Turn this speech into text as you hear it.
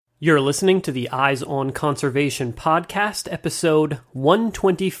You're listening to the Eyes on Conservation podcast, episode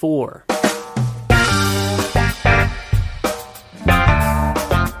 124.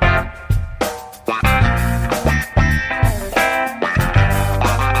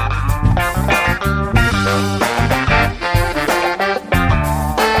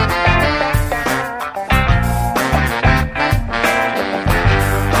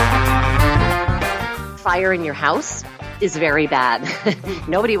 Fire in your house is very bad.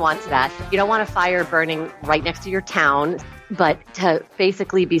 Nobody wants that. You don't want a fire burning right next to your town, but to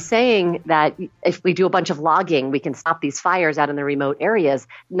basically be saying that if we do a bunch of logging, we can stop these fires out in the remote areas.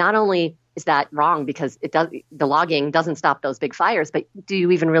 Not only is that wrong because the logging doesn't stop those big fires, but do you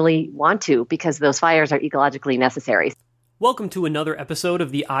even really want to? Because those fires are ecologically necessary. Welcome to another episode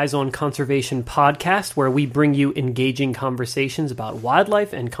of the Eyes on Conservation podcast, where we bring you engaging conversations about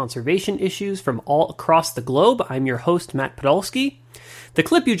wildlife and conservation issues from all across the globe. I'm your host, Matt Podolsky. The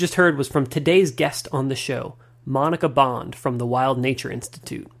clip you just heard was from today's guest on the show, Monica Bond from the Wild Nature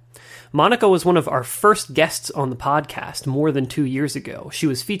Institute. Monica was one of our first guests on the podcast more than 2 years ago. She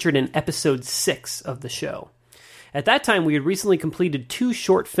was featured in episode 6 of the show. At that time, we had recently completed 2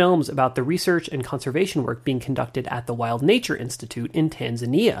 short films about the research and conservation work being conducted at the Wild Nature Institute in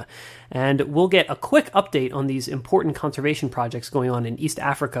Tanzania. And we'll get a quick update on these important conservation projects going on in East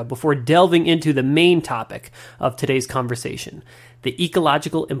Africa before delving into the main topic of today's conversation, the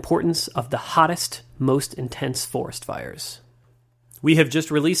ecological importance of the hottest, most intense forest fires. We have just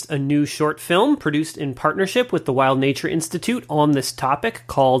released a new short film produced in partnership with the Wild Nature Institute on this topic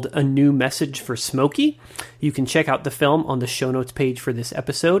called A New Message for Smokey. You can check out the film on the show notes page for this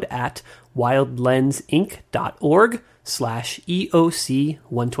episode at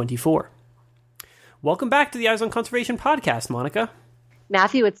wildlensinc.org/EOC124. Welcome back to the Eyes on Conservation podcast, Monica.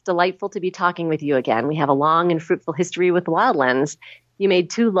 Matthew, it's delightful to be talking with you again. We have a long and fruitful history with Wildlands. You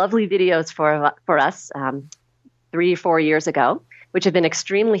made 2 lovely videos for us 3 or 4 years ago, which have been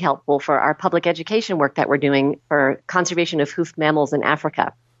extremely helpful for our public education work that we're doing for conservation of hoofed mammals in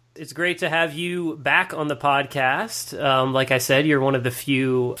Africa. It's great to have you back on the podcast. Like I said, you're one of the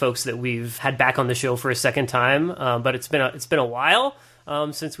few folks that we've had back on the show for a second time, but it's been a while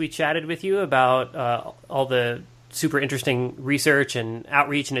since we chatted with you about all the super interesting research and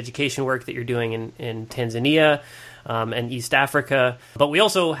outreach and education work that you're doing in Tanzania and East Africa. But we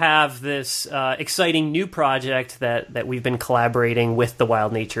also have this exciting new project that we've been collaborating with the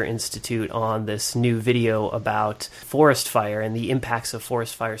Wild Nature Institute on, this new video about forest fire and the impacts of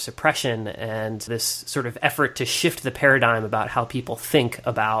forest fire suppression, and this sort of effort to shift the paradigm about how people think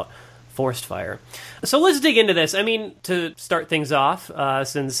about forest fire. So let's dig into this. I mean, to start things off,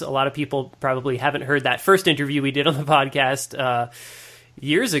 since a lot of people probably haven't heard that first interview we did on the podcast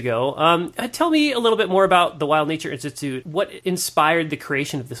years ago, tell me a little bit more about the Wild Nature Institute. What inspired the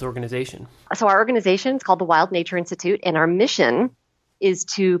creation of this organization? So our organization is called the Wild Nature Institute, and our mission is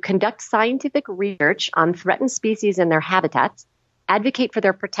to conduct scientific research on threatened species and their habitats, advocate for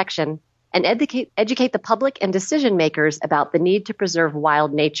their protection, and educate the public and decision makers about the need to preserve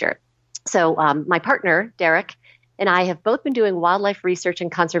wild nature. So my partner, Derek, and I have both been doing wildlife research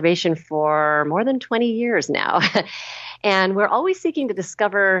and conservation for more than 20 years now. And we're always seeking to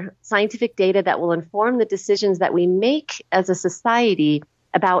discover scientific data that will inform the decisions that we make as a society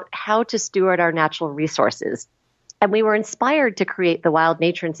about how to steward our natural resources. And we were inspired to create the Wild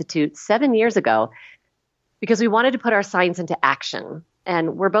Nature Institute 7 years ago because we wanted to put our science into action.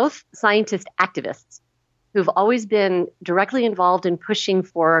 And we're both scientist activists who've always been directly involved in pushing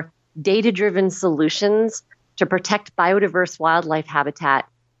for data-driven solutions to protect biodiverse wildlife habitat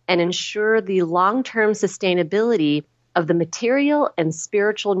and ensure the long-term sustainability of the material and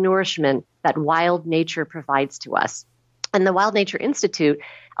spiritual nourishment that wild nature provides to us. And the Wild Nature Institute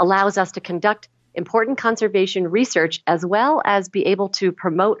allows us to conduct important conservation research as well as be able to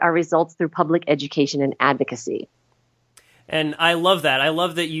promote our results through public education and advocacy. And I love that. I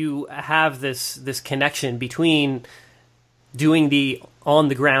love that you have this connection between doing the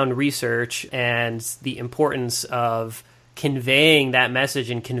on-the-ground research and the importance of conveying that message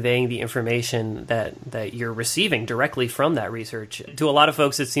and conveying the information that you're receiving directly from that research. To a lot of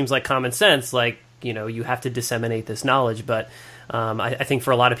folks, it seems like common sense, like, you know, you have to disseminate this knowledge. But I think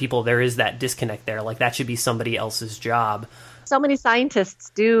for a lot of people, there is that disconnect there. Like, that should be somebody else's job. So many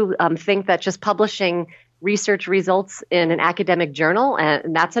scientists do think that just publishing research results in an academic journal,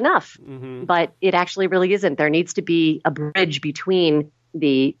 and that's enough. Mm-hmm. But it actually really isn't. There needs to be a bridge between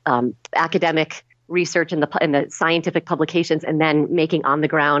the academic research and the scientific publications and then making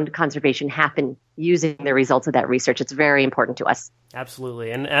on-the-ground conservation happen using the results of that research. It's very important to us.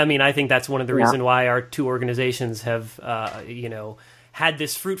 Absolutely. And I mean, I think that's one of the reasons why our 2 organizations have, had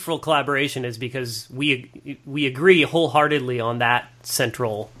this fruitful collaboration is because we agree wholeheartedly on that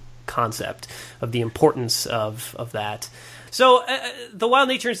central concept of the importance of that. So the Wild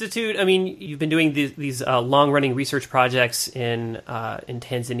Nature Institute, I mean, you've been doing these long-running research projects in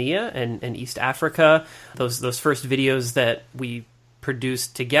Tanzania and East Africa. Those first videos that we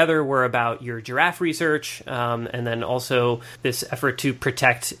produced together were about your giraffe research, and then also this effort to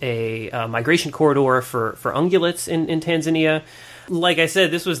protect a migration corridor for ungulates in Tanzania. Like I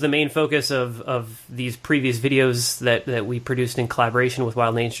said, this was the main focus of these previous videos that we produced in collaboration with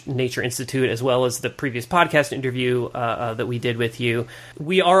Wild Nature Institute, as well as the previous podcast interview that we did with you.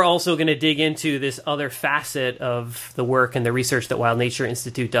 We are also going to dig into this other facet of the work and the research that Wild Nature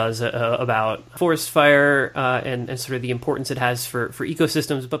Institute does about forest fire and sort of the importance it has for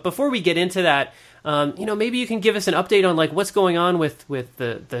ecosystems. But before we get into that, maybe you can give us an update on like what's going on with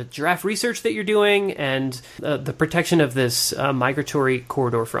the giraffe research that you're doing and the protection of this migratory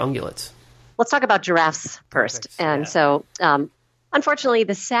corridor for ungulates. Let's talk about giraffes first. Perfect. And yeah. so, unfortunately,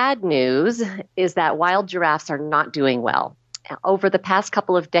 the sad news is that wild giraffes are not doing well. Over the past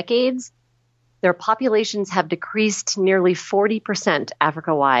couple of decades, their populations have decreased nearly 40%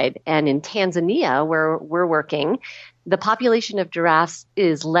 Africa-wide. And in Tanzania, where we're working, the population of giraffes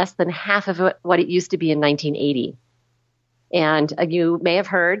is less than half of what it used to be in 1980. And you may have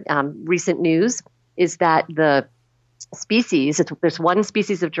heard recent news is that the species, there's one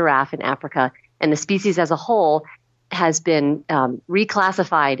species of giraffe in Africa, and the species as a whole has been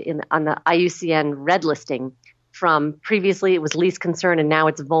reclassified on the IUCN red listing from previously it was least concern and now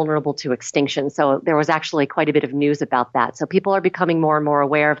it's vulnerable to extinction. So there was actually quite a bit of news about that. So people are becoming more and more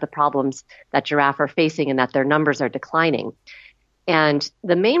aware of the problems that giraffe are facing and that their numbers are declining. And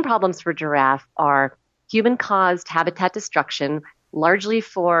the main problems for giraffe are human-caused habitat destruction, largely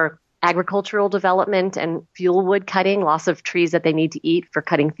for agricultural development and fuel wood cutting, loss of trees that they need to eat for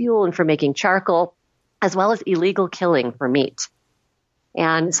cutting fuel and for making charcoal, as well as illegal killing for meat.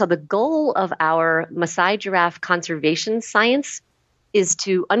 And so the goal of our Maasai giraffe conservation science is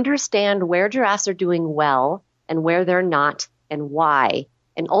to understand where giraffes are doing well and where they're not and why,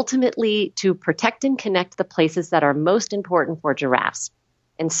 and ultimately to protect and connect the places that are most important for giraffes.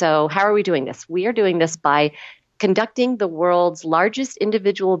 And so how are we doing this? We are doing this by conducting the world's largest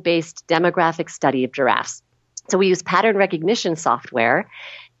individual-based demographic study of giraffes. So we use pattern recognition software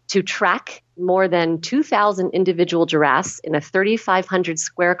to track more than 2,000 individual giraffes in a 3,500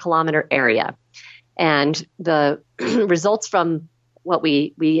 square kilometer area. And the results from what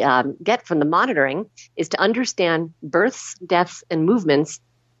we get from the monitoring is to understand births, deaths, and movements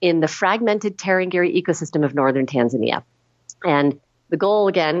in the fragmented Tarangire ecosystem of northern Tanzania. And the goal,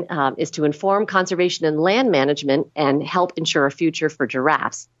 again, is to inform conservation and land management and help ensure a future for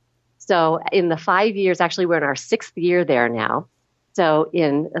giraffes. So in the 5 years, actually, we're in our 6th year there now. So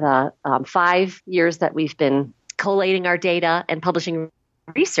in the 5 years that we've been collating our data and publishing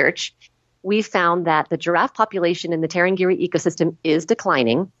research, we found that the giraffe population in the Tarangire ecosystem is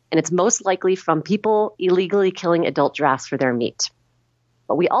declining, and it's most likely from people illegally killing adult giraffes for their meat.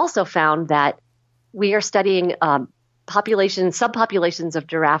 But we also found that we are studying subpopulations of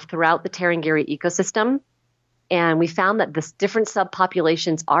giraffe throughout the Tarangire ecosystem, and we found that the different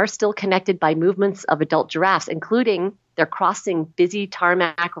subpopulations are still connected by movements of adult giraffes, including they're crossing busy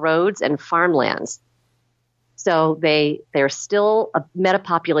tarmac roads and farmlands. So they're still a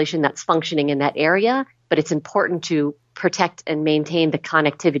metapopulation that's functioning in that area, but it's important to protect and maintain the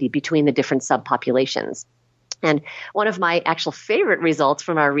connectivity between the different subpopulations. And one of my actual favorite results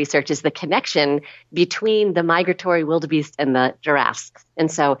from our research is the connection between the migratory wildebeest and the giraffes.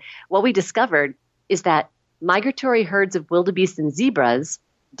 And so what we discovered is that migratory herds of wildebeest and zebras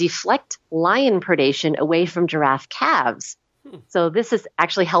deflect lion predation away from giraffe calves. So this is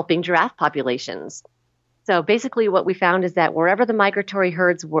actually helping giraffe populations. So basically what we found is that wherever the migratory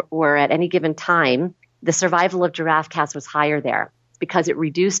herds were at any given time, the survival of giraffe calves was higher there because it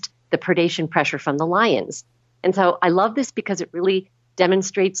reduced the predation pressure from the lions. And so I love this because it really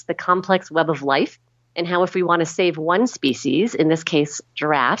demonstrates the complex web of life and how if we want to save one species, in this case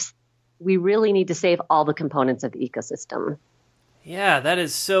giraffes, we really need to save all the components of the ecosystem. Yeah, that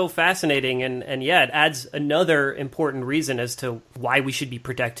is so fascinating. And yeah, it adds another important reason as to why we should be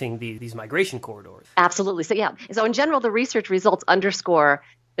protecting these migration corridors. Absolutely. So in general, the research results underscore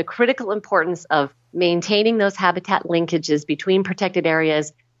the critical importance of maintaining those habitat linkages between protected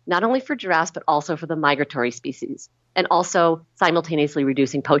areas, not only for giraffes, but also for the migratory species, and also simultaneously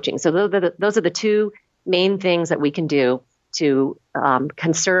reducing poaching. So those are the two main things that we can do to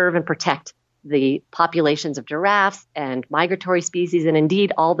conserve and protect the populations of giraffes and migratory species, and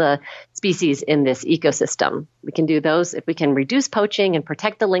indeed all the species in this ecosystem. We can do those if we can reduce poaching and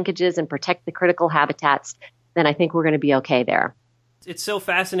protect the linkages and protect the critical habitats, then I think we're going to be okay there. It's so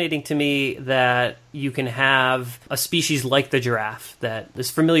fascinating to me that you can have a species like the giraffe that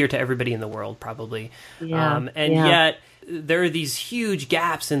is familiar to everybody in the world, probably. Yet there are these huge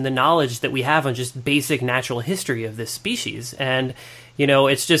gaps in the knowledge that we have on just basic natural history of this species. And,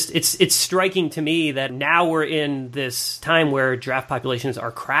 it's striking to me that now we're in this time where giraffe populations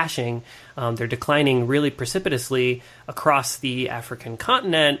are crashing. They're declining really precipitously across the African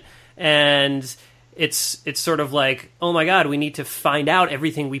continent. And it's sort of like, oh my God, we need to find out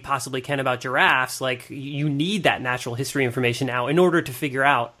everything we possibly can about giraffes. Like, you need that natural history information now in order to figure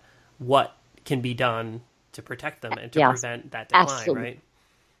out what can be done to protect them and to prevent that decline, right?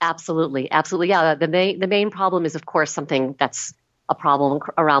 Absolutely. Yeah, the main problem is, of course, something that's a problem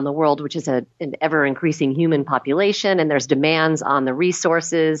around the world, which is an ever-increasing human population, and there's demands on the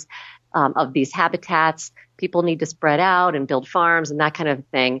resources of these habitats. People need to spread out and build farms and that kind of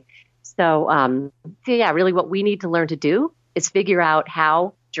thing. So really what we need to learn to do is figure out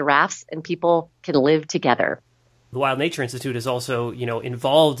how giraffes and people can live together. The Wild Nature Institute is also,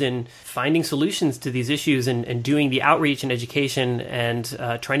 involved in finding solutions to these issues and doing the outreach and education and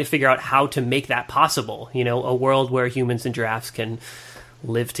trying to figure out how to make that possible, a world where humans and giraffes can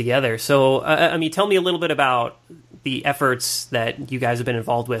live together. So, tell me a little bit about the efforts that you guys have been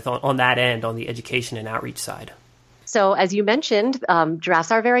involved with on that end, on the education and outreach side. So as you mentioned,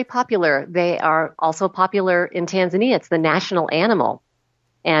 giraffes are very popular. They are also popular in Tanzania. It's the national animal.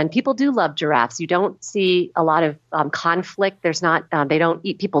 And people do love giraffes. You don't see a lot of conflict. There's not, they don't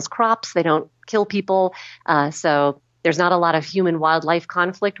eat people's crops. They don't kill people. So there's not a lot of human wildlife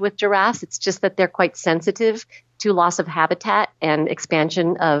conflict with giraffes. It's just that they're quite sensitive to loss of habitat and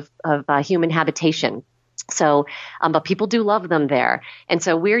expansion of human habitation. So, but people do love them there. And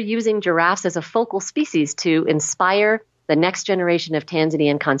so we're using giraffes as a focal species to inspire the next generation of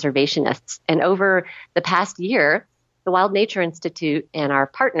Tanzanian conservationists. And over the past year, the Wild Nature Institute and our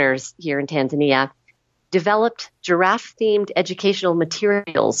partners here in Tanzania developed giraffe-themed educational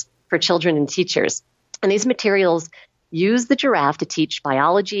materials for children and teachers. And these materials use the giraffe to teach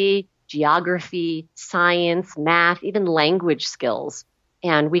biology, geography, science, math, even language skills.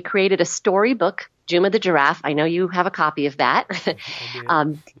 And we created a storybook, Juma the Giraffe. I know you have a copy of that.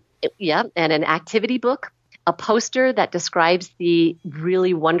 And an activity book, a poster that describes the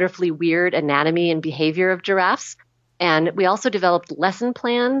really wonderfully weird anatomy and behavior of giraffes. And we also developed lesson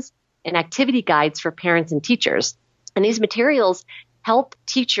plans and activity guides for parents and teachers. And these materials help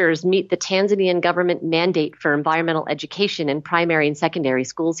teachers meet the Tanzanian government mandate for environmental education in primary and secondary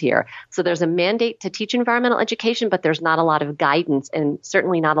schools here. So there's a mandate to teach environmental education, but there's not a lot of guidance and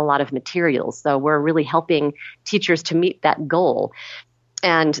certainly not a lot of materials. So we're really helping teachers to meet that goal.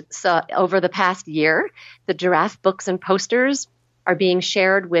 And so over the past year, the giraffe books and posters are being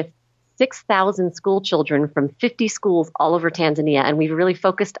shared with 6,000 school children from 50 schools all over Tanzania. And we've really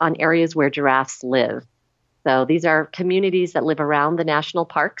focused on areas where giraffes live. So these are communities that live around the national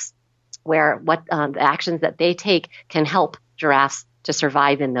parks where the actions that they take can help giraffes to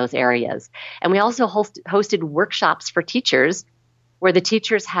survive in those areas. And we also hosted workshops for teachers where the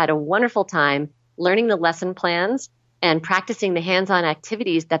teachers had a wonderful time learning the lesson plans and practicing the hands-on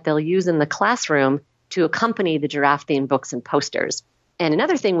activities that they'll use in the classroom to accompany the giraffe-themed books and posters. And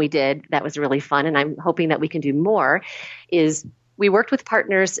another thing we did that was really fun, and I'm hoping that we can do more, is we worked with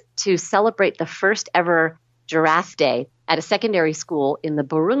partners to celebrate the first ever Giraffe Day at a secondary school in the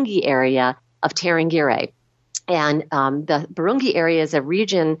Burungi area of Tarangire. And the Burungi area is a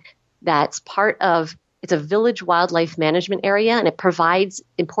region that's it's a village wildlife management area, and it provides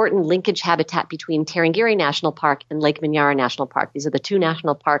important linkage habitat between Tarangire National Park and Lake Manyara National Park. These are the two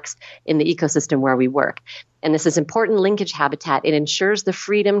national parks in the ecosystem where we work. And this is important linkage habitat. It ensures the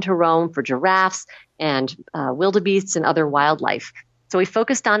freedom to roam for giraffes and wildebeests and other wildlife. So we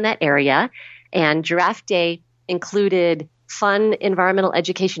focused on that area, and Giraffe Day included fun environmental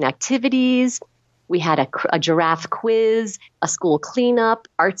education activities. We had a giraffe quiz, a school cleanup,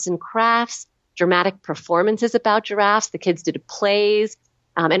 arts and crafts, dramatic performances about giraffes. The kids did plays,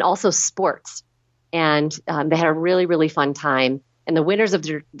 and also sports. And they had a really, really fun time. And the winners of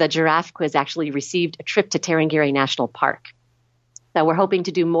the giraffe quiz actually received a trip to Tarangire National Park. So we're hoping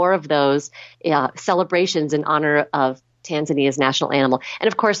to do more of those celebrations in honor of Tanzania's national animal. And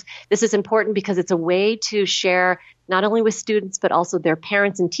of course, this is important because it's a way to share not only with students, but also their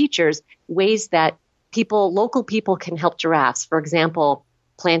parents and teachers, ways that local people can help giraffes. For example,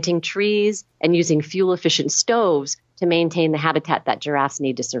 planting trees and using fuel-efficient stoves to maintain the habitat that giraffes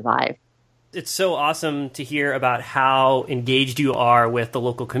need to survive. It's so awesome to hear about how engaged you are with the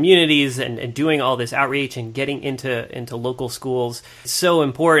local communities and doing all this outreach and getting into local schools. It's so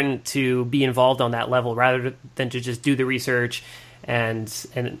important to be involved on that level rather than to just do the research and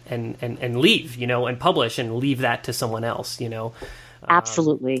leave, and publish and leave that to someone else,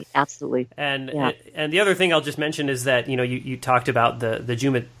 Absolutely. And the other thing I'll just mention is that, you talked about the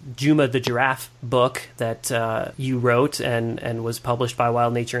Juma the Giraffe book that you wrote and was published by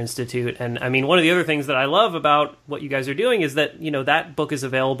Wild Nature Institute. And I mean, one of the other things that I love about what you guys are doing is that, that book is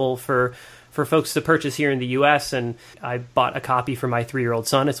available for folks to purchase here in the U.S. And I bought a copy for my 3-year-old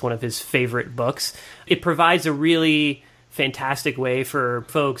son. It's one of his favorite books. It provides a really fantastic way for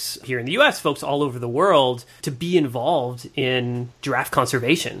folks here in the U.S., folks all over the world, to be involved in giraffe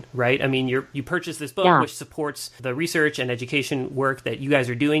conservation, right? I mean, you purchase this book, which supports the research and education work that you guys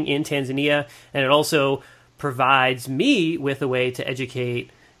are doing in Tanzania, and it also provides me with a way to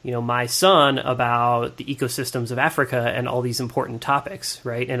educate, my son about the ecosystems of Africa and all these important topics,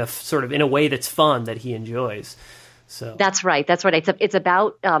 right? And in a way that's fun, that he enjoys. So. That's right. It's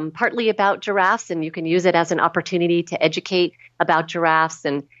about partly about giraffes, and you can use it as an opportunity to educate about giraffes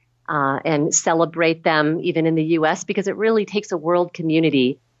and celebrate them even in the U.S., because it really takes a world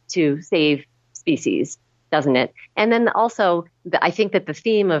community to save species, doesn't it? And then also, I think that the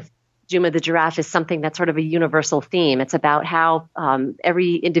theme of Juma the Giraffe is something that's sort of a universal theme. It's about how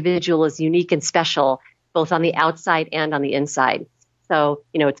every individual is unique and special, both on the outside and on the inside. So,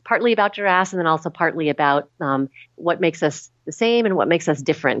 it's partly about giraffes and then also partly about what makes us the same and what makes us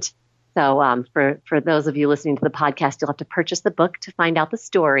different. So for those of you listening to the podcast, you'll have to purchase the book to find out the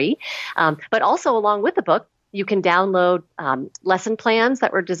story. But also along with the book, you can download lesson plans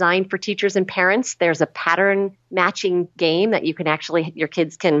that were designed for teachers and parents. There's a pattern matching game that your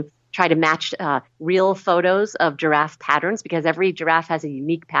kids can try to match real photos of giraffe patterns, because every giraffe has a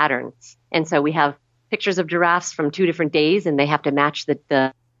unique pattern. And so we have pictures of giraffes from 2 different days, and they have to match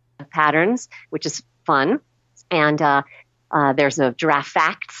the patterns, which is fun. And there's a giraffe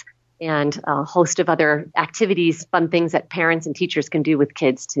facts and a host of other activities, fun things that parents and teachers can do with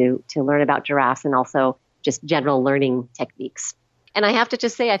kids to learn about giraffes, and also just general learning techniques. And I have to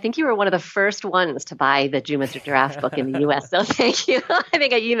just say, I think you were one of the first ones to buy the Juma the Giraffe book in the U.S., so thank you. I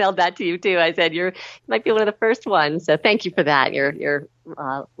think I emailed that to you, too. I said you might be one of the first ones, so thank you for that, your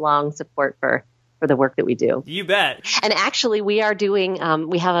long support for the work that we do. You bet. And actually, we are doing,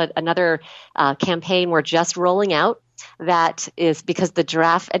 we have another campaign we're just rolling out that is because the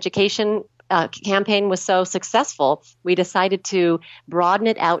giraffe education campaign was so successful, we decided to broaden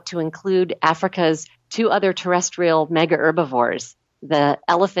it out to include Africa's 2 other terrestrial mega herbivores, the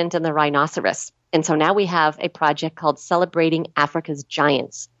elephant and the rhinoceros. And so now we have a project called Celebrating Africa's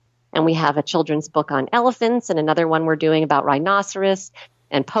Giants. And we have a children's book on elephants and another one we're doing about rhinoceros,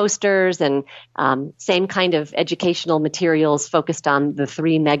 and posters and same kind of educational materials focused on the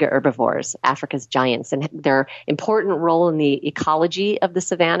 3 mega herbivores, Africa's giants, and their important role in the ecology of the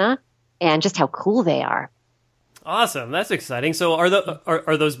savanna and just how cool they are. Awesome. That's exciting. So are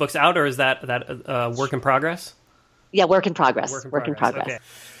those books out, or is that work in progress? Yeah, work in progress. Work in progress. Okay.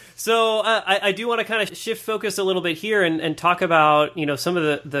 So I do want to kind of shift focus a little bit here and talk about, some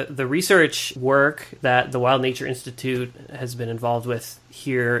of the research work that the Wild Nature Institute has been involved with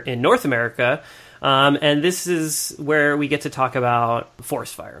here in North America. And this is where we get to talk about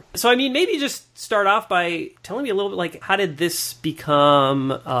forest fire. So, I mean, maybe just start off by telling me a little bit, like, how did this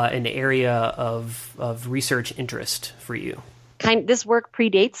become an area of research interest for you? This work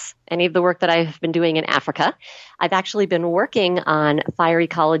predates any of the work that I've been doing in Africa. I've actually been working on fire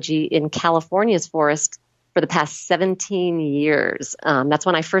ecology in California's forest for the past 17 years. That's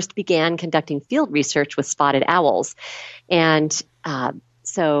when I first began conducting field research with spotted owls. And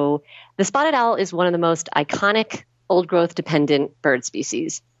so the spotted owl is one of the most iconic old-growth dependent bird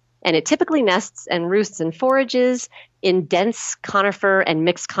species. And it typically nests and roosts and forages in dense conifer and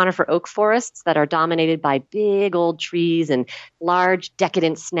mixed conifer oak forests that are dominated by big old trees and large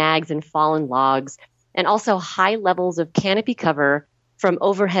decadent snags and fallen logs. And also high levels of canopy cover from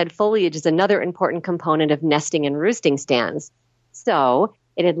overhead foliage is another important component of nesting and roosting stands. So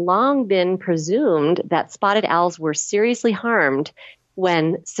it had long been presumed that spotted owls were seriously harmed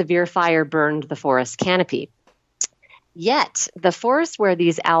when severe fire burned the forest canopy. Yet, the forests where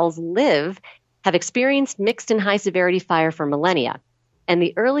these owls live have experienced mixed and high-severity fire for millennia. And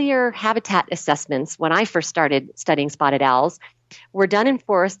the earlier habitat assessments, when I first started studying spotted owls, were done in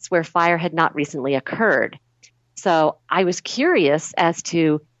forests where fire had not recently occurred. So I was curious as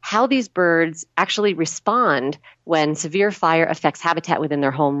to how these birds actually respond when severe fire affects habitat within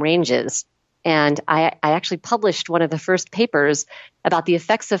their home ranges. And I actually published one of the first papers about the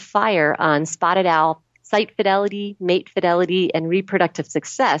effects of fire on spotted owl site fidelity, mate fidelity, and reproductive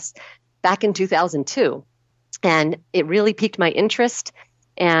success back in 2002. And it really piqued my interest,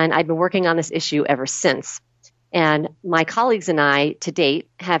 and I've been working on this issue ever since. And my colleagues and I, to date,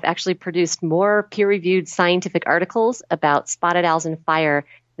 have actually produced more peer-reviewed scientific articles about spotted owls and fire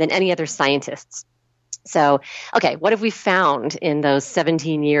than any other scientists. So, okay, what have we found in those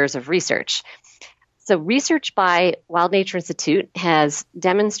 17 years of research? So research by Wild Nature Institute has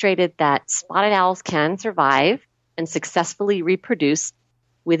demonstrated that spotted owls can survive and successfully reproduce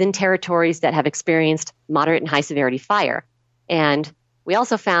within territories that have experienced moderate and high severity fire. And we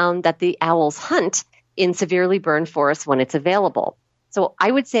also found that the owls hunt in severely burned forests when it's available. So I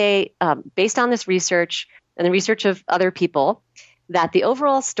would say, based on this research and the research of other people, that the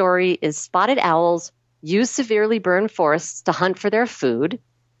overall story is spotted owls use severely burned forests to hunt for their food,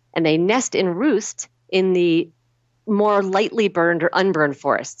 and they nest and roost in the more lightly burned or unburned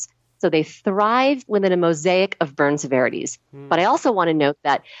forests. So they thrive within a mosaic of burn severities. But I also want to note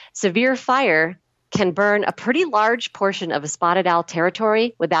that severe fire can burn a pretty large portion of a spotted owl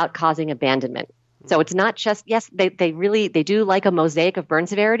territory without causing abandonment. So it's not just, yes, they do like a mosaic of burn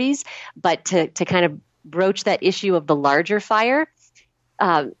severities, but to kind of broach that issue of the larger fire,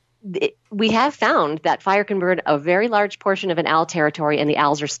 we have found that fire can burn a very large portion of an owl territory and the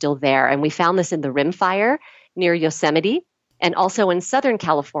owls are still there. And we found this in the Rim Fire near Yosemite and also in Southern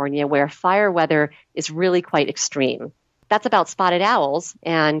California where fire weather is really quite extreme. That's about spotted owls.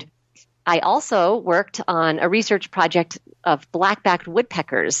 And I also worked on a research project of black-backed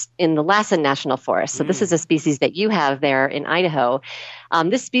woodpeckers in the Lassen National Forest. So this is a species that you have there in Idaho.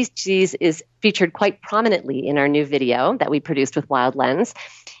 This species is featured quite prominently in our new video that we produced with Wild Lens.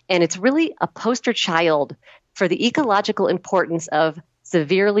 And it's really a poster child for the ecological importance of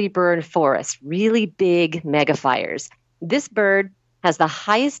severely burned forests, really big megafires. This bird has the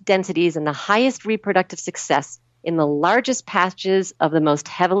highest densities and the highest reproductive success in the largest patches of the most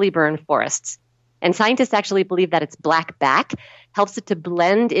heavily burned forests. And scientists actually believe that its black back helps it to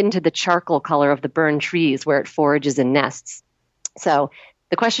blend into the charcoal color of the burned trees where it forages and nests. So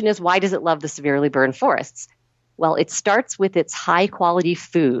the question is, why does it love the severely burned forests? Well, it starts with its high-quality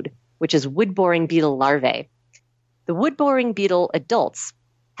food, which is wood-boring beetle larvae. The wood-boring beetle adults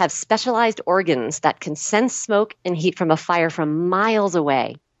have specialized organs that can sense smoke and heat from a fire from miles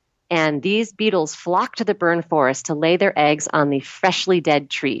away. And these beetles flock to the burned forest to lay their eggs on the freshly dead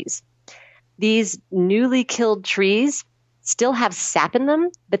trees. These newly killed trees still have sap in them,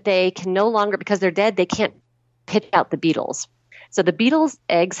 but they can no longer, because they're dead, they can't pitch out the beetles. So the beetles'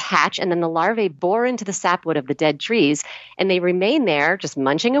 eggs hatch, and then the larvae bore into the sapwood of the dead trees, and they remain there just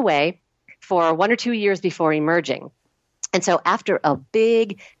munching away for 1 or 2 years before emerging. And so after a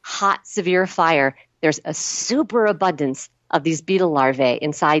big, hot, severe fire, there's a superabundance of these beetle larvae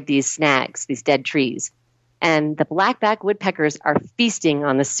inside these snags, these dead trees. And the black-backed woodpeckers are feasting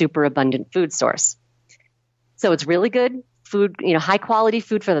on this superabundant food source. So it's really good food, high-quality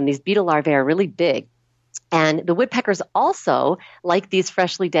food for them. These beetle larvae are really big. And the woodpeckers also like these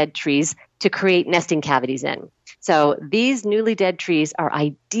freshly dead trees to create nesting cavities in. So these newly dead trees are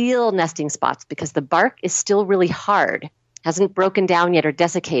ideal nesting spots because the bark is still really hard, hasn't broken down yet or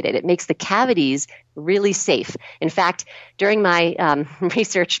desiccated. It makes the cavities really safe. In fact, during my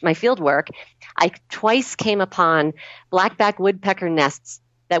research, my field work, I twice came upon black-backed woodpecker nests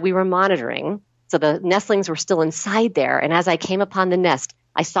that we were monitoring. So the nestlings were still inside there. And as I came upon the nest,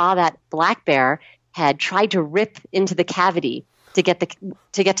 I saw that black bear had tried to rip into the cavity to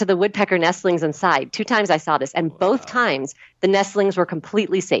get to the woodpecker nestlings inside. 2 times I saw this, and both times the nestlings were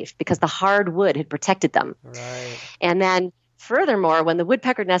completely safe because the hard wood had protected them. Right. And then furthermore, when the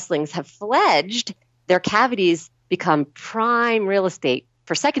woodpecker nestlings have fledged, their cavities become prime real estate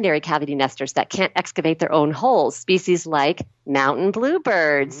for secondary cavity nesters that can't excavate their own holes. Species like mountain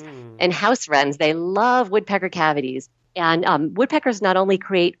bluebirds and house wrens, they love woodpecker cavities. And woodpeckers not only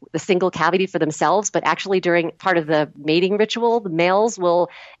create the single cavity for themselves, but actually during part of the mating ritual, the males will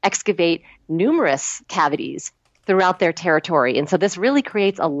excavate numerous cavities throughout their territory. And so this really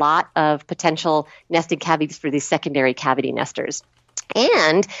creates a lot of potential nesting cavities for these secondary cavity nesters.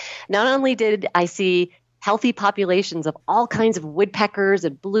 And not only did I see healthy populations of all kinds of woodpeckers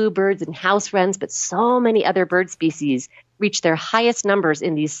and bluebirds and house wrens, but so many other bird species reach their highest numbers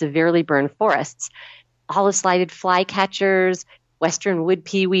in these severely burned forests. Olive-slided flycatchers, western wood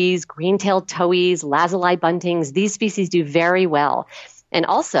peewees, green-tailed towhees, lazuli buntings, these species do very well. And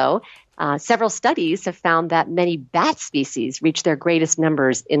also, several studies have found that many bat species reach their greatest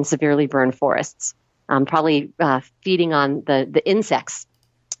numbers in severely burned forests, probably feeding on the insects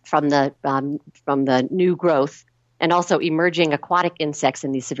from the new growth, and also emerging aquatic insects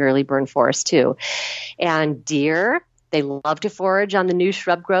in these severely burned forests too. And deer, they love to forage on the new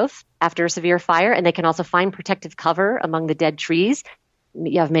shrub growth after a severe fire, and they can also find protective cover among the dead trees.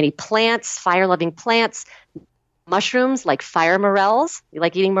 You have many plants, fire-loving plants, mushrooms like fire morels. You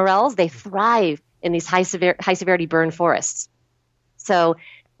like eating morels? They thrive in these high severity burn forests. So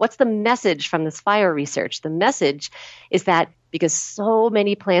what's the message from this fire research? The message is that because so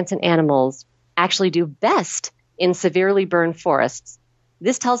many plants and animals actually do best in severely burned forests,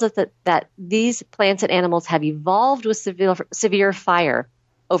 this tells us that these plants and animals have evolved with severe fire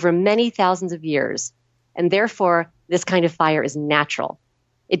over many thousands of years, and therefore this kind of fire is natural.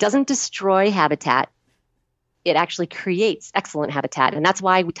 It doesn't destroy habitat. It actually creates excellent habitat, and that's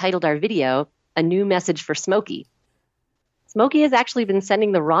why we titled our video, A New Message for Smokey. Smokey has actually been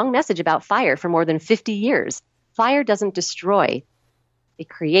sending the wrong message about fire for more than 50 years. Fire doesn't destroy, it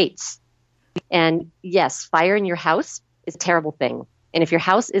creates. And yes, fire in your house is a terrible thing. And if your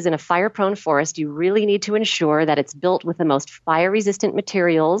house is in a fire-prone forest, you really need to ensure that it's built with the most fire-resistant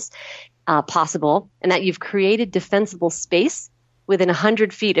materials possible, and that you've created defensible space within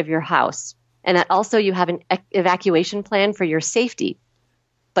 100 feet of your house, and that also you have an evacuation plan for your safety.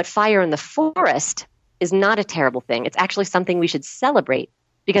 But fire in the forest is not a terrible thing. It's actually something we should celebrate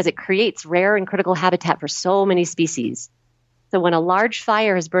because it creates rare and critical habitat for so many species. So when a large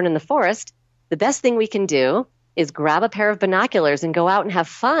fire has burned in the forest, the best thing we can do is grab a pair of binoculars and go out and have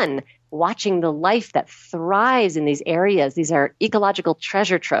fun watching the life that thrives in these areas. These are ecological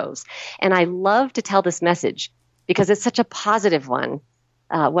treasure troves. And I love to tell this message because it's such a positive one.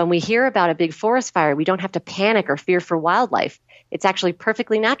 When we hear about a big forest fire, we don't have to panic or fear for wildlife. It's actually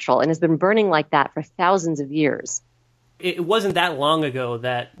perfectly natural and has been burning like that for thousands of years. It wasn't that long ago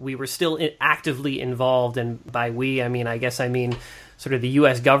that we were still actively involved, and by we, I mean sort of the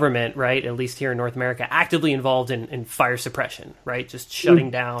U.S. government, right, at least here in North America, actively involved in fire suppression, right, just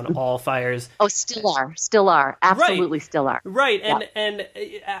shutting down all fires. Oh, still are, absolutely right. Still are. Right, and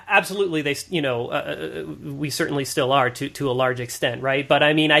absolutely, they, we certainly still are to a large extent, right, but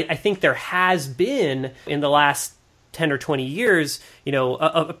I think there has been, in the last 10 or 20 years,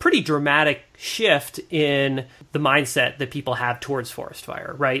 a pretty dramatic shift in the mindset that people have towards forest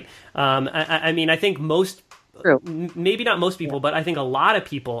fire, right? I think maybe not most people, but I think a lot of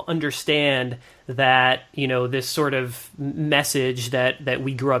people understand that, this sort of message that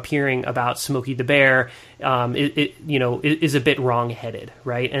we grew up hearing about Smokey the Bear, is a bit wrong-headed,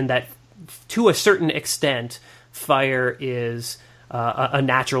 right? And that to a certain extent, fire is a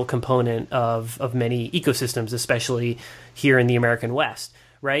natural component of many ecosystems, especially here in the American West,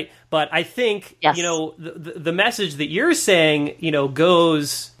 right? But I think, yes, the message that you're saying,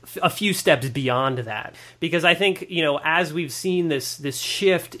 goes a few steps beyond that, because I think, as we've seen this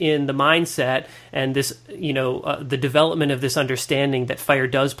shift in the mindset and this, the development of this understanding that fire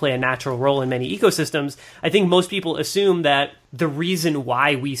does play a natural role in many ecosystems, I think most people assume that the reason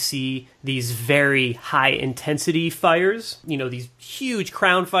why we see these very high intensity fires, these huge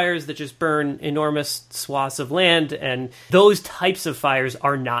crown fires that just burn enormous swaths of land, and those types of fires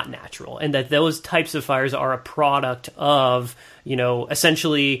are not natural, and that those types of fires are a product of,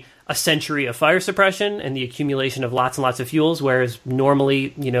 essentially a century of fire suppression and the accumulation of lots and lots of fuels, whereas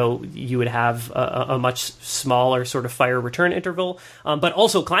normally, you would have a much smaller sort of fire return interval. But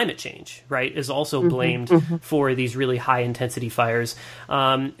also climate change, right, is also blamed for these really high intensity fires.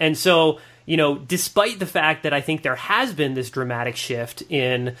 And so, despite the fact that I think there has been this dramatic shift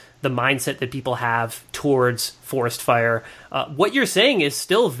in the mindset that people have towards forest fire, what you're saying is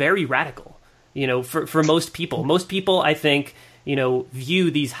still very radical, for most people. Most people, I think, view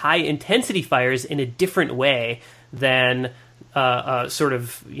these high intensity fires in a different way than sort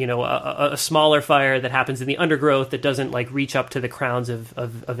of, a smaller fire that happens in the undergrowth that doesn't reach up to the crowns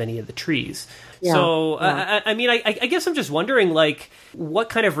of any of the trees. Yeah, so, yeah. I guess I'm just wondering, what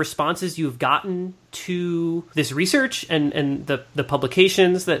kind of responses you've gotten to this research and the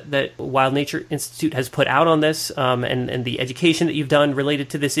publications that Wild Nature Institute has put out on this, and the education that you've done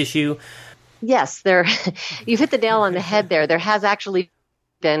related to this issue. Yes, you've hit the nail on the head there. There has actually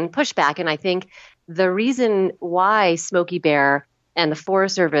been pushback, and I think the reason why Smokey Bear and the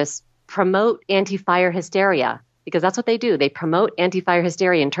Forest Service promote anti-fire hysteria, because that's what they do. They promote anti-fire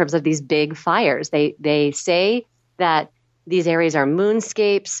hysteria in terms of these big fires. They say that these areas are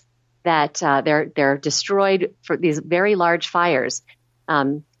moonscapes, that they're destroyed for these very large fires.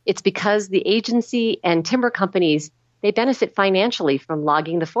 It's because the agency and timber companies, they benefit financially from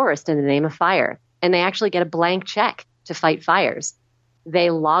logging the forest in the name of fire, and they actually get a blank check to fight fires.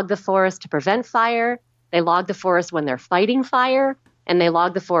 They log the forest to prevent fire. They log the forest when they're fighting fire. and they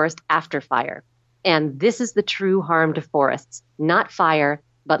log the forest after fire. And this is the true harm to forests, not fire,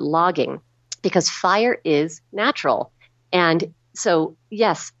 but logging, because fire is natural. And so,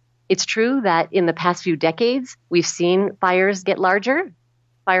 yes, it's true that in the past few decades, we've seen fires get larger,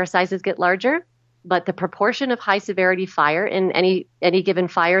 fire sizes get larger, but the proportion of high severity fire in any given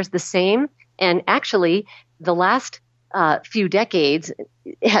fire is the same. And actually, the last few decades,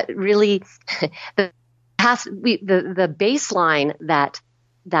 really, the baseline that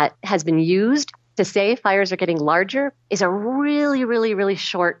has been used to say fires are getting larger is a really, really, really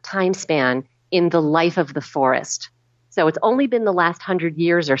short time span in the life of the forest. So it's only been the last 100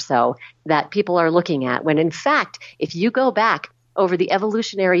 years or so that people are looking at, when in fact, if you go back over the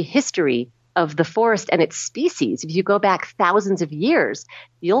evolutionary history of the forest and its species, if you go back thousands of years,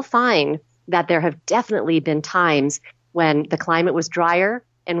 you'll find that there have definitely been times when the climate was drier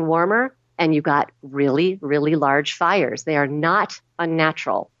and warmer and you got really, really large fires. They are not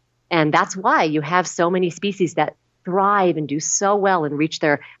unnatural. And that's why you have so many species that thrive and do so well and reach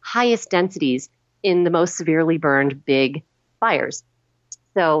their highest densities in the most severely burned big fires.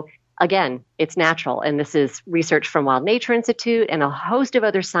 So again, it's natural. And this is research from Wild Nature Institute and a host of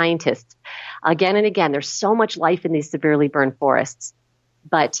other scientists. Again and again, there's so much life in these severely burned forests.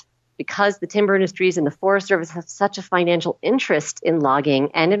 But because the timber industries and the Forest Service have such a financial interest in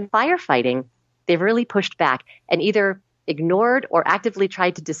logging and in firefighting, they've really pushed back and either ignored or actively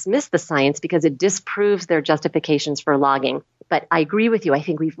tried to dismiss the science because it disproves their justifications for logging. But I agree with you. I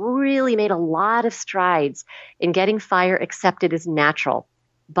think we've really made a lot of strides in getting fire accepted as natural.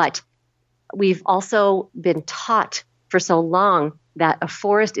 But we've also been taught for so long that a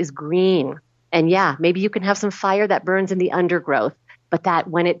forest is green. And yeah, maybe you can have some fire that burns in the undergrowth, but that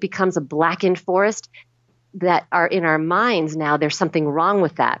when it becomes a blackened forest, that are in our minds now, there's something wrong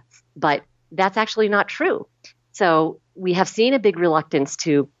with that. But that's actually not true. So we have seen a big reluctance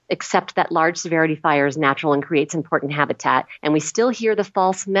to accept that large severity fire is natural and creates important habitat. And we still hear the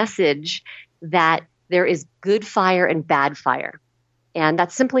false message that there is good fire and bad fire. And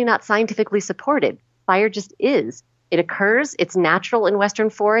that's simply not scientifically supported. Fire just is. It occurs. It's natural in Western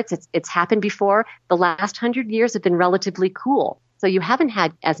forests. It's happened before. The last 100 years have been relatively cool. So you haven't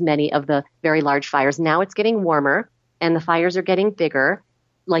had as many of the very large fires. Now it's getting warmer and the fires are getting bigger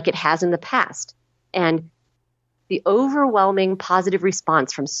like it has in the past. And the overwhelming positive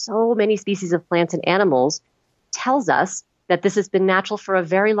response from so many species of plants and animals tells us that this has been natural for a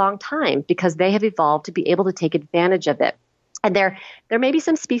very long time because they have evolved to be able to take advantage of it. And there may be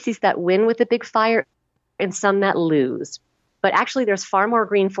some species that win with the big fire and some that lose. But actually, there's far more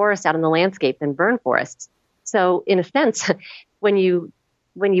green forest out in the landscape than burn forests. So in a sense, when you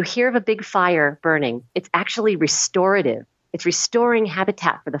hear of a big fire burning, it's actually restorative. It's restoring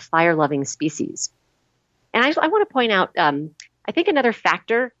habitat for the fire-loving species. And I want to point out, I think another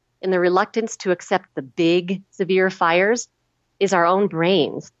factor in the reluctance to accept the big, severe fires is our own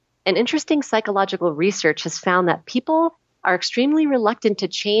brains. And interesting psychological research has found that people are extremely reluctant to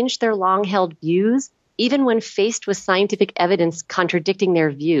change their long-held views, even when faced with scientific evidence contradicting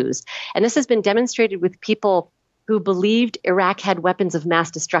their views. And this has been demonstrated with people who believed Iraq had weapons of mass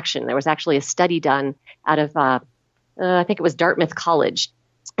destruction. There was actually a study done out of, I think it was Dartmouth College.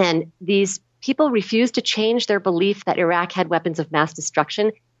 And these people refused to change their belief that Iraq had weapons of mass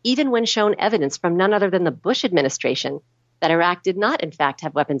destruction, even when shown evidence from none other than the Bush administration that Iraq did not, in fact,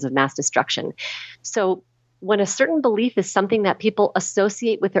 have weapons of mass destruction. So when a certain belief is something that people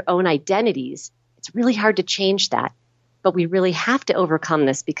associate with their own identities, it's really hard to change that. But we really have to overcome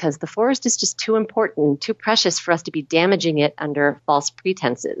this because the forest is just too important, too precious for us to be damaging it under false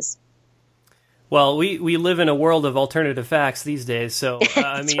pretenses. Well, we live in a world of alternative facts these days, so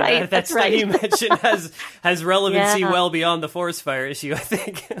I mean right, that study you mentioned has relevancy well beyond the forest fire issue, I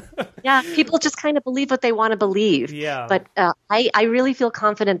think. Yeah, people just kind of believe what they want to believe. Yeah. But I really feel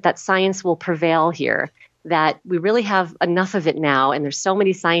confident that science will prevail here, that we really have enough of it now, and there's so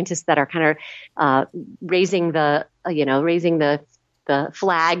many scientists that are kind of raising the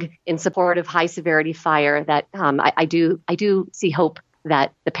flag in support of high severity fire that I do see hope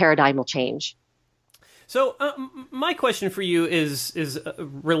that the paradigm will change. So my question for you is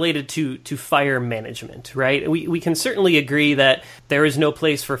related to fire management, right? We can certainly agree that there is no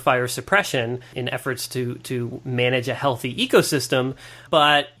place for fire suppression in efforts to manage a healthy ecosystem,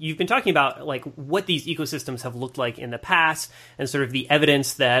 but you've been talking about like what these ecosystems have looked like in the past and sort of the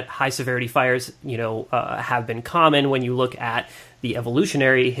evidence that high severity fires, have been common when you look at the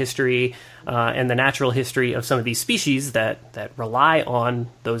evolutionary history and the natural history of some of these species that rely on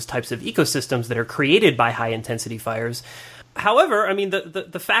those types of ecosystems that are created by high-intensity fires. However, I mean,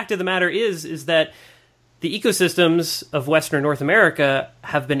 the fact of the matter is that the ecosystems of Western North America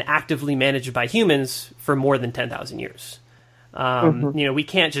have been actively managed by humans for more than 10,000 years. We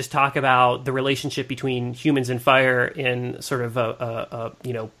can't just talk about the relationship between humans and fire in sort of a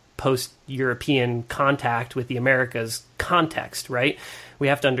post-European contact with the Americas context, right? We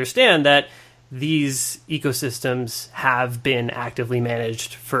have to understand that these ecosystems have been actively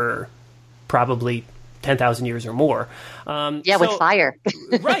managed for probably 10,000 years or more. With fire.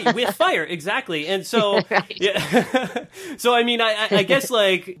 Right, with fire, exactly. And so, so I mean, I guess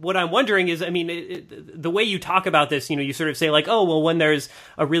like what I'm wondering is, I mean, the way you talk about this, you sort of say like, oh, well, when there's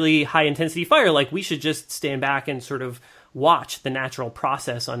a really high intensity fire, like we should just stand back and sort of watch the natural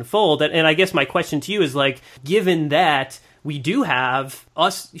process unfold. And I guess my question to you is like, given that we do have,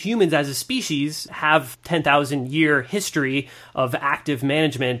 us humans as a species have 10,000 year history of active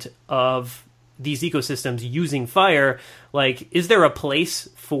management of these ecosystems using fire, like, is there a place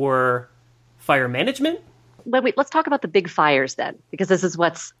for fire management? Let's talk about the big fires then, because this is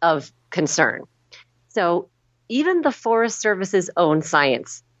what's of concern. So even the Forest Service's own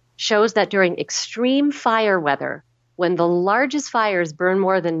science shows that during extreme fire weather, when the largest fires burn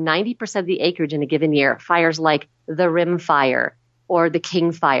more than 90% of the acreage in a given year, fires like the Rim Fire or the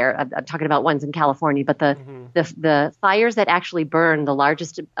King Fire, I'm talking about ones in California, but the fires that actually burn the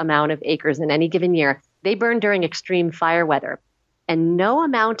largest amount of acres in any given year, they burn during extreme fire weather. And no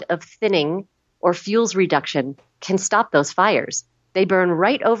amount of thinning or fuels reduction can stop those fires. They burn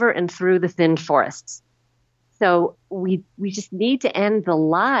right over and through the thinned forests. So we just need to end the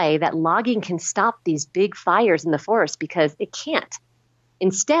lie that logging can stop these big fires in the forest, because it can't.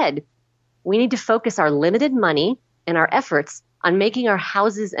 Instead, we need to focus our limited money and our efforts on making our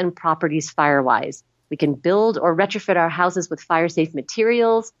houses and properties fire-wise. We can build or retrofit our houses with fire-safe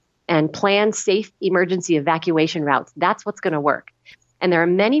materials and plan safe emergency evacuation routes. That's what's going to work. And there are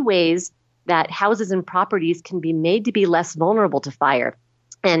many ways that houses and properties can be made to be less vulnerable to fire.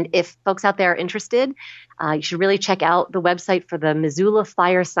 And if folks out there are interested, you should really check out the website for the Missoula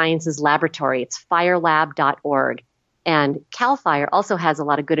Fire Sciences Laboratory. It's firelab.org. And CAL FIRE also has a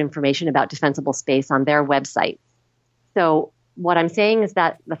lot of good information about defensible space on their website. So what I'm saying is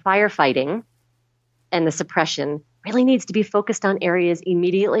that the firefighting and the suppression really needs to be focused on areas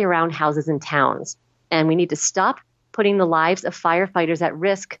immediately around houses and towns. And we need to stop putting the lives of firefighters at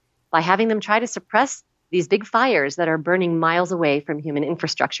risk by having them try to suppress these big fires that are burning miles away from human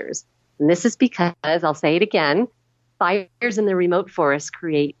infrastructures. And this is because, I'll say it again, fires in the remote forests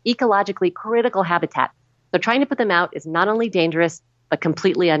create ecologically critical habitat. So trying to put them out is not only dangerous, but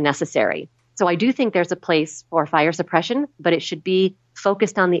completely unnecessary. So I do think there's a place for fire suppression, but it should be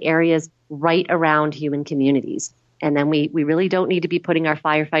focused on the areas right around human communities. And then we really don't need to be putting our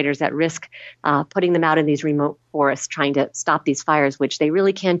firefighters at risk, putting them out in these remote forests, trying to stop these fires, which they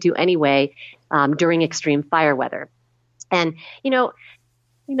really can't do anyway during extreme fire weather. And,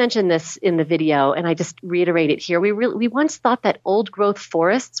 we mentioned this in the video, and I just reiterate it here. We once thought that old growth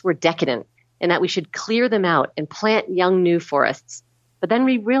forests were decadent and that we should clear them out and plant young new forests. But then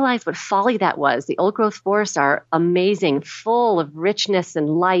we realized what folly that was. The old growth forests are amazing, full of richness and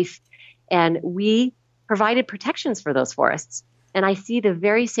life, and we provided protections for those forests. And I see the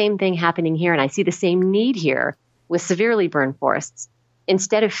very same thing happening here, and I see the same need here with severely burned forests.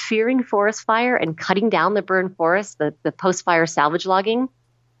 Instead of fearing forest fire and cutting down the burned forests, the post-fire salvage logging,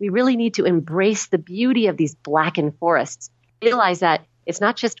 we really need to embrace the beauty of these blackened forests. Realize that it's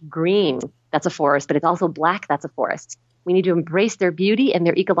not just green that's a forest, but it's also black that's a forest. We need to embrace their beauty and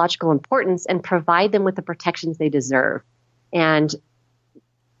their ecological importance and provide them with the protections they deserve. And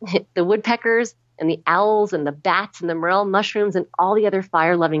the woodpeckers and the owls and the bats and the morel mushrooms and all the other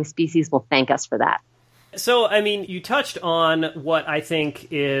fire-loving species will thank us for that. So, I mean, you touched on what I think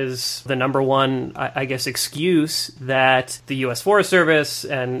is the number one, I guess, excuse that the U.S. Forest Service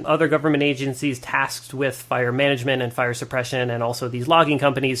and other government agencies tasked with fire management and fire suppression and also these logging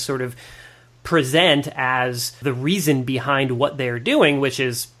companies sort of present as the reason behind what they're doing, which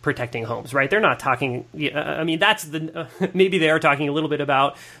is protecting homes, right? They're not talking, I mean, that's maybe they are talking a little bit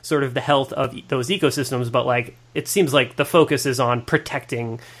about sort of the health of those ecosystems, but like, it seems like the focus is on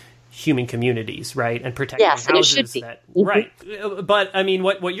protecting human communities, right? And protecting houses. It should be. Right. But I mean,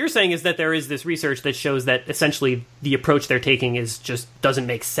 what you're saying is that there is this research that shows that essentially the approach they're taking is just doesn't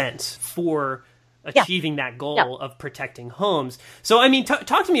make sense for achieving that goal of protecting homes. So, I mean,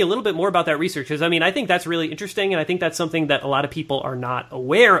 talk to me a little bit more about that research, because, I mean, I think that's really interesting, and I think that's something that a lot of people are not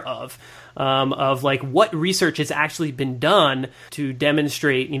aware of like what research has actually been done to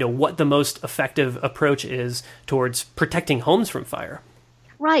demonstrate, what the most effective approach is towards protecting homes from fire.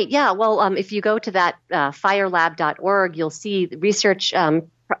 Right. Yeah. Well, if you go to that firelab.org, you'll see research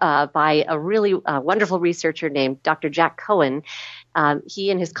by a really wonderful researcher named Dr. Jack Cohen.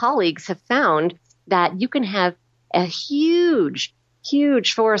 He and his colleagues have found that you can have a huge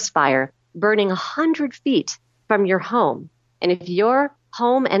forest fire burning 100 feet from your home. And if your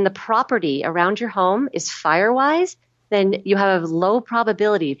home and the property around your home is fire-wise, then you have a low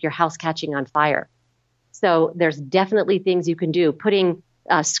probability of your house catching on fire. So there's definitely things you can do. Putting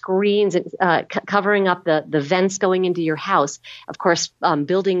screens, covering up the vents going into your house. Of course,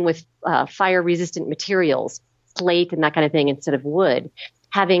 building with fire-resistant materials, slate and that kind of thing instead of wood.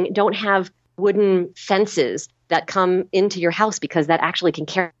 Don't have wooden fences that come into your house because that actually can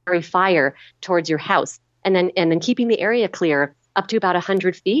carry fire towards your house. And then keeping the area clear up to about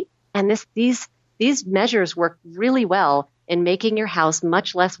 100 feet. And these measures work really well in making your house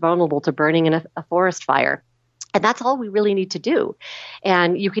much less vulnerable to burning in a forest fire. And that's all we really need to do.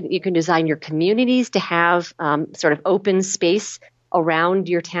 And you can design your communities to have sort of open space around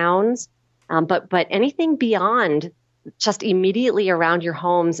your towns. But anything beyond just immediately around your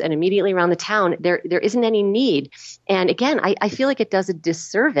homes and immediately around the town, there isn't any need. And again, I feel like it does a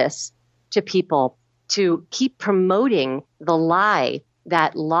disservice to people to keep promoting the lie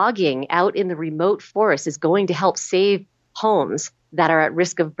that logging out in the remote forest is going to help save homes that are at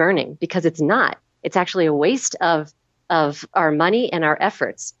risk of burning, because it's not. It's actually a waste of our money and our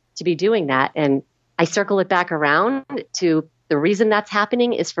efforts to be doing that. And I circle it back around to the reason that's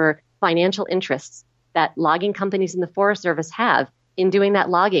happening is for financial interests that logging companies in the Forest Service have in doing that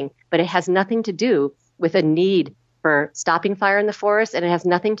logging. But it has nothing to do with a need for stopping fire in the forest, and it has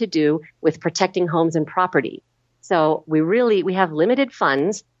nothing to do with protecting homes and property. So we have limited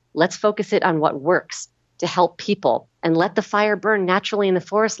funds. Let's focus it on what works to help people and let the fire burn naturally in the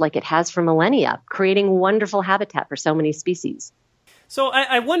forest like it has for millennia, creating wonderful habitat for so many species. So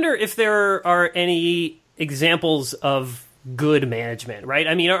I wonder if there are any examples of good management, right?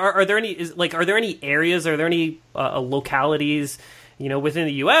 I mean, are there any areas, are there any localities, within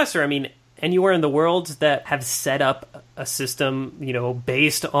the U.S. or, I mean, anywhere in the world that have set up a system,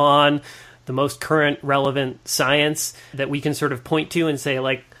 based on the most current relevant science that we can sort of point to and say,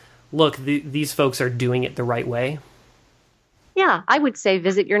 like, look, these folks are doing it the right way? Yeah, I would say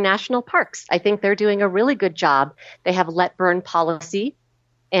visit your national parks. I think they're doing a really good job. They have let burn policy,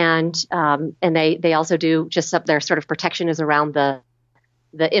 and they also do just their sort of protection is around the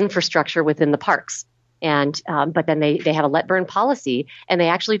infrastructure within the parks. And but then they have a let burn policy, and they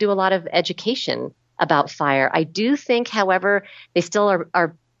actually do a lot of education about fire. I do think, however, they still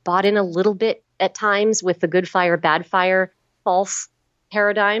are bought in a little bit at times with the good fire, bad fire, false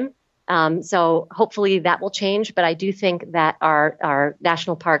paradigm. So hopefully that will change. But I do think that our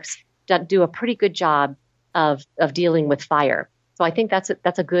national parks do a pretty good job of dealing with fire. So I think that's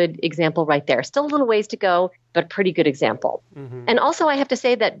a good example right there. Still a little ways to go, but pretty good example. Mm-hmm. And also I have to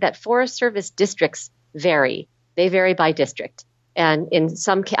say that Forest Service districts vary. They vary by district. And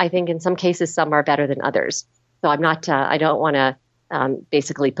I think in some cases, some are better than others. So I don't want to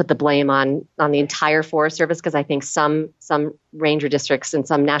basically put the blame on the entire Forest Service, because I think some ranger districts and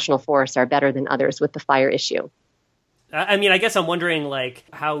some national forests are better than others with the fire issue. I mean, I guess I'm wondering, like,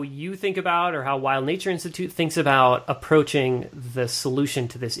 how you think about, or how Wild Nature Institute thinks about approaching the solution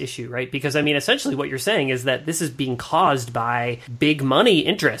to this issue, right? Because, I mean, essentially what you're saying is that this is being caused by big money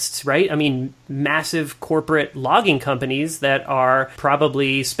interests, right? I mean, massive corporate logging companies that are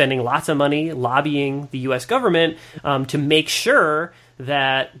probably spending lots of money lobbying the U.S. government to make sure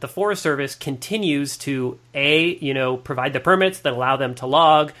that the Forest Service continues to, provide the permits that allow them to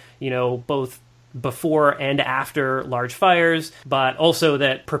log, both before and after large fires, but also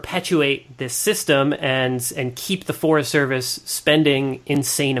that perpetuate this system and keep the Forest Service spending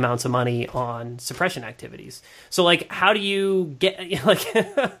insane amounts of money on suppression activities. So, like, how do you get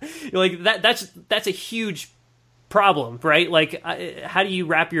that's a huge problem, right? Like, how do you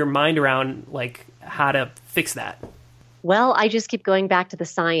wrap your mind around, like, how to fix that? Well, I just keep going back to the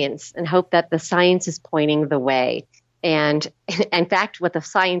science and hope that the science is pointing the way. And in fact, what the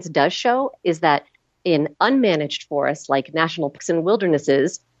science does show is that in unmanaged forests like national parks and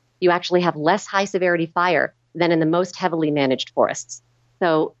wildernesses, you actually have less high severity fire than in the most heavily managed forests.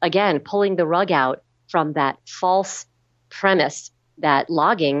 So again, pulling the rug out from that false premise that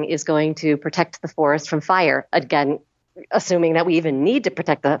logging is going to protect the forest from fire. Again, assuming that we even need to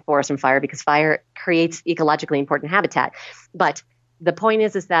protect the forest from fire, because fire creates ecologically important habitat. But the point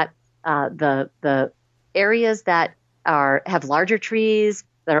is that the areas that have larger trees,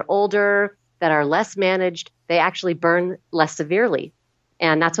 that are older, that are less managed, they actually burn less severely.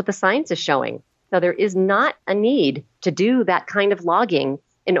 And that's what the science is showing. So there is not a need to do that kind of logging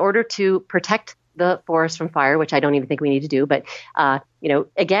in order to protect the forest from fire, which I don't even think we need to do. But,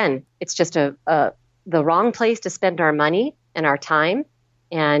 again, it's just the wrong place to spend our money and our time,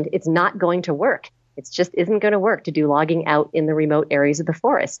 and it's not going to work. It just isn't going to work to do logging out in the remote areas of the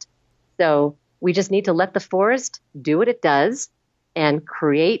forest. So we just need to let the forest do what it does and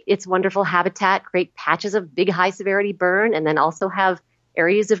create its wonderful habitat, create patches of big high severity burn, and then also have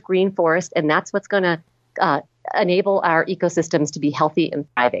areas of green forest. And that's what's going to enable our ecosystems to be healthy and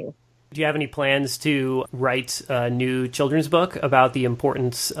thriving. Do you have any plans to write a new children's book about the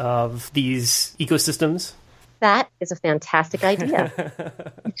importance of these ecosystems? That is a fantastic idea.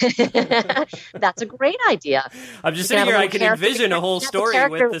 That's a great idea. I'm just sitting here, I can envision a whole story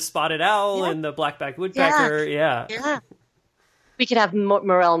with the spotted owl and the black-backed woodpecker. Yeah. We could have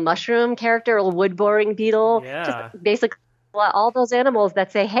morel mushroom character, a wood-boring beetle. Yeah. Just basically all those animals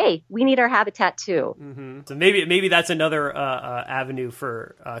that say, hey, we need our habitat too. Mm-hmm. So maybe that's another avenue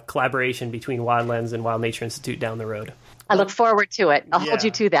for collaboration between Wildlands and Wild Nature Institute down the road. I look forward to it. I'll hold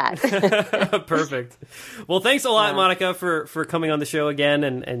you to that. Perfect. Well, thanks a lot, Monica, for coming on the show again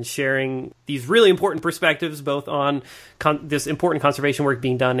and sharing these really important perspectives, both on this important conservation work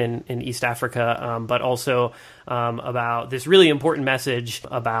being done in East Africa, but also about this really important message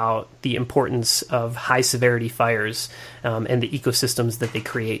about the importance of high-severity fires and the ecosystems that they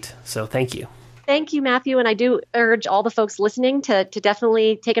create. So thank you. Thank you, Matthew. And I do urge all the folks listening to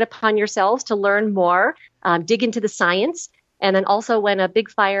definitely take it upon yourselves to learn more, dig into the science. And then also when a big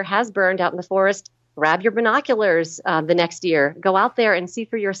fire has burned out in the forest, grab your binoculars the next year. Go out there and see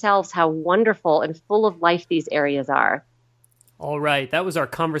for yourselves how wonderful and full of life these areas are. All right. That was our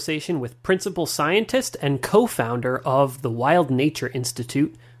conversation with principal scientist and co-founder of the Wild Nature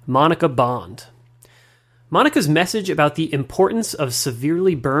Institute, Monica Bond. Monica's message about the importance of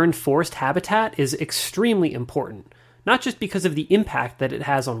severely burned forest habitat is extremely important, not just because of the impact that it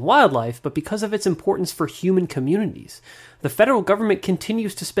has on wildlife, but because of its importance for human communities. The federal government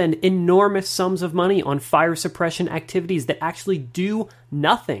continues to spend enormous sums of money on fire suppression activities that actually do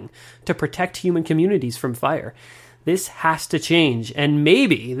nothing to protect human communities from fire. This has to change, and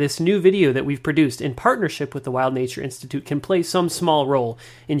maybe this new video that we've produced in partnership with the Wild Nature Institute can play some small role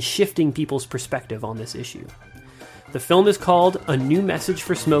in shifting people's perspective on this issue. The film is called A New Message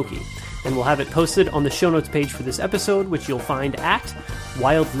for Smokey, and we'll have it posted on the show notes page for this episode, which you'll find at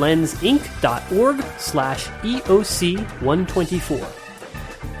wildlensinc.org/EOC124.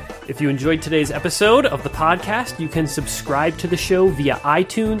 If you enjoyed today's episode of the podcast, you can subscribe to the show via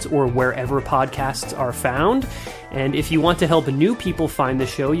iTunes or wherever podcasts are found. And if you want to help new people find the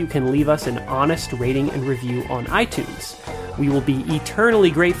show, you can leave us an honest rating and review on iTunes. We will be eternally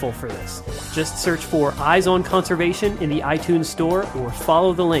grateful for this. Just search for Eyes on Conservation in the iTunes store or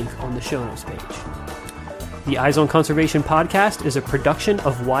follow the link on the show notes page. The Eyes on Conservation podcast is a production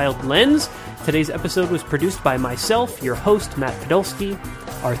of Wild Lens. Today's episode was produced by myself, your host, Matt Podolsky.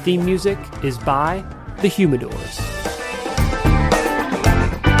 Our theme music is by The Humidors.